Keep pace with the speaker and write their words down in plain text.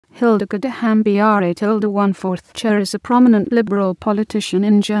Hildegard Hamm-Brücher is a prominent liberal politician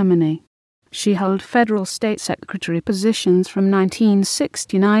in Germany. She held federal state secretary positions from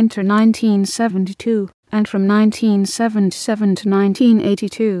 1969 to 1972, and from 1977 to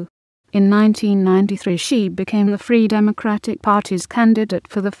 1982. In 1993 she became the Free Democratic Party's candidate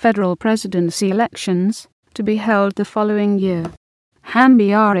for the federal presidency elections, to be held the following year.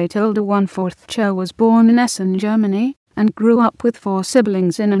 Hamm-Brücher was born in Essen, Germany, and grew up with 4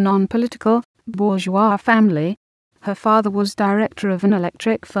 siblings in a non-political, bourgeois family. Her father was director of an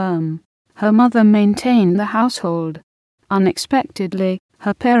electric firm. Her mother maintained the household. Unexpectedly,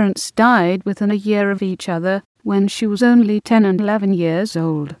 her parents died within a year of each other, when she was only 10 and 11 years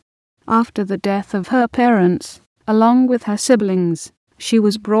old. After the death of her parents, along with her siblings, she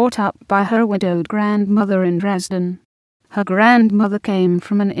was brought up by her widowed grandmother in Dresden. Her grandmother came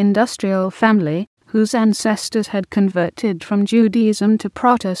from an industrial family, whose ancestors had converted from Judaism to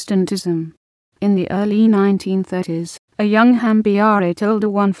Protestantism. In the early 1930s, a young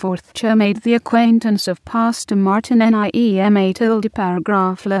Hamm-Brücher made the acquaintance of Pastor Martin Niemöller,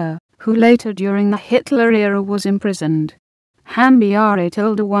 who later during the Hitler era was imprisoned.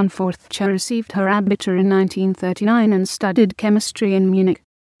 Hamm-Brücher received her Abitur in 1939 and studied chemistry in Munich.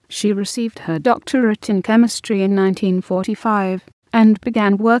 She received her doctorate in chemistry in 1945, and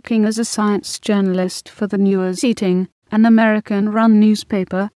began working as a science journalist for the Neue Zeitung, an American-run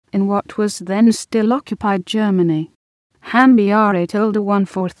newspaper, in what was then still occupied Germany.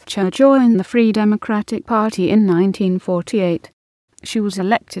 Hamm-Brücher joined the Free Democratic Party in 1948. She was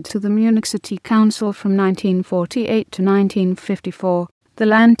elected to the Munich City Council from 1948 to 1954, the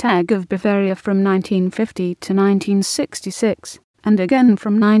Landtag of Bavaria from 1950 to 1966, and again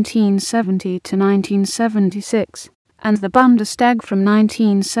from 1970 to 1976, and the Bundestag from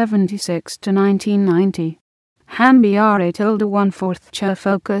 1976 to 1990. Hamm-Brücher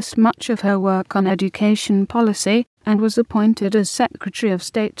focused much of her work on education policy, and was appointed as Secretary of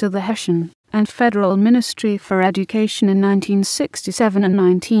State to the Hessian and Federal Ministry for Education in 1967 and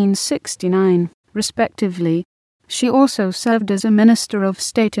 1969, respectively. She also served as a Minister of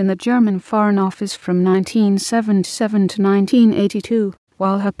State in the German Foreign Office from 1977 to 1982,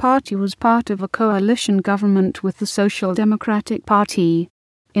 while her party was part of a coalition government with the Social Democratic Party.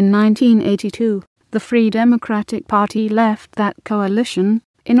 In 1982, the Free Democratic Party left that coalition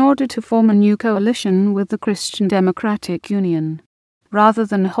in order to form a new coalition with the Christian Democratic Union. Rather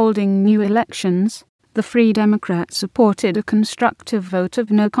than holding new elections, the Free Democrats supported a constructive vote of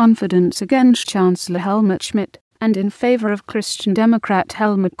no confidence against Chancellor Helmut Schmidt, and in favor of Christian Democrat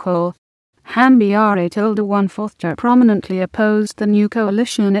Helmut Kohl. Hamm-Brücher prominently opposed the new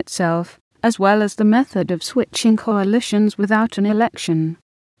coalition itself, as well as the method of switching coalitions without an election.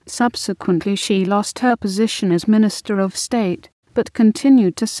 Subsequently she lost her position as Minister of State, but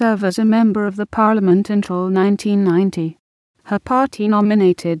continued to serve as a member of the parliament until 1990. Her party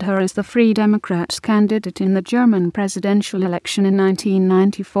nominated her as the Free Democrats candidate in the German presidential election in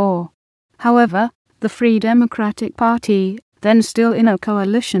 1994. However, the Free Democratic Party, then still in a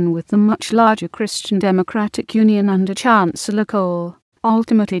coalition with the much larger Christian Democratic Union under Chancellor Kohl,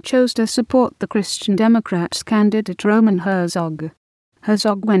 ultimately chose to support the Christian Democrats candidate Roman Herzog.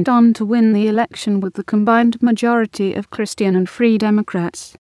 Herzog went on to win the election with the combined majority of Christian and Free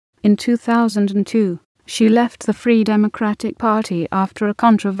Democrats. In 2002, she left the Free Democratic Party after a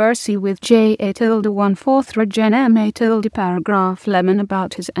controversy with J.A.14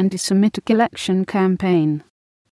 about his anti-Semitic election campaign.